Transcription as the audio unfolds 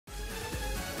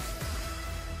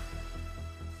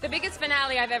The biggest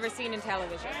finale I've ever seen in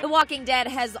television. The Walking Dead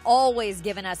has always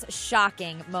given us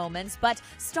shocking moments, but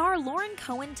star Lauren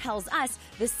Cohan tells us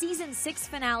the season 6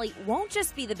 finale won't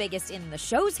just be the biggest in the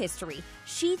show's history.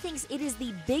 She thinks it is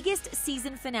the biggest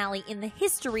season finale in the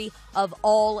history of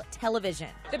all television.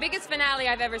 The biggest finale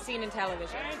I've ever seen in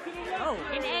television. Oh.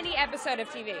 In any episode of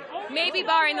TV. Maybe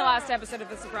barring the last episode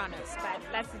of The Sopranos, but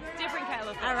that's a different kettle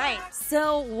of fish. All right.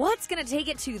 So what's going to take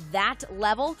it to that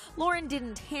level? Lauren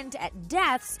didn't hint at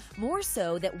deaths, more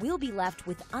so that we'll be left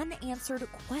with unanswered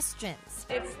questions.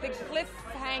 It's the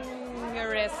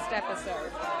cliffhangerist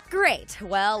episode. Great.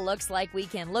 Well, looks like we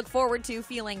can look forward to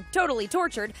feeling totally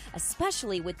tortured,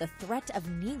 especially with the threat of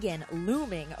Negan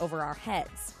looming over our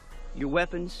heads. Your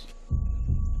weapons,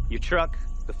 your truck,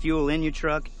 the fuel in your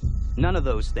truck, none of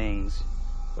those things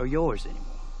are yours anymore.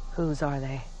 Whose are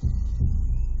they?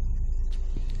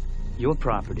 Your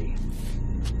property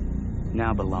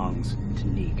now belongs to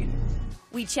Negan.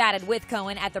 We chatted with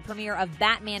Cohan at the premiere of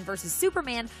Batman vs.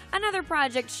 Superman, another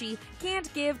project she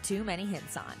can't give too many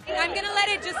hints on. I'm going to let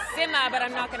it just simmer, but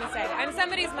I'm not going to say it. I'm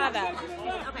somebody's mother.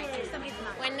 Okay, so somebody's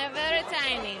mother. When they're very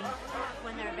tiny.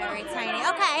 When they're very tiny. Okay,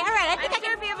 all right. I think I'm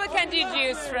sure people can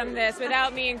deduce from this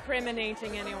without me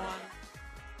incriminating anyone.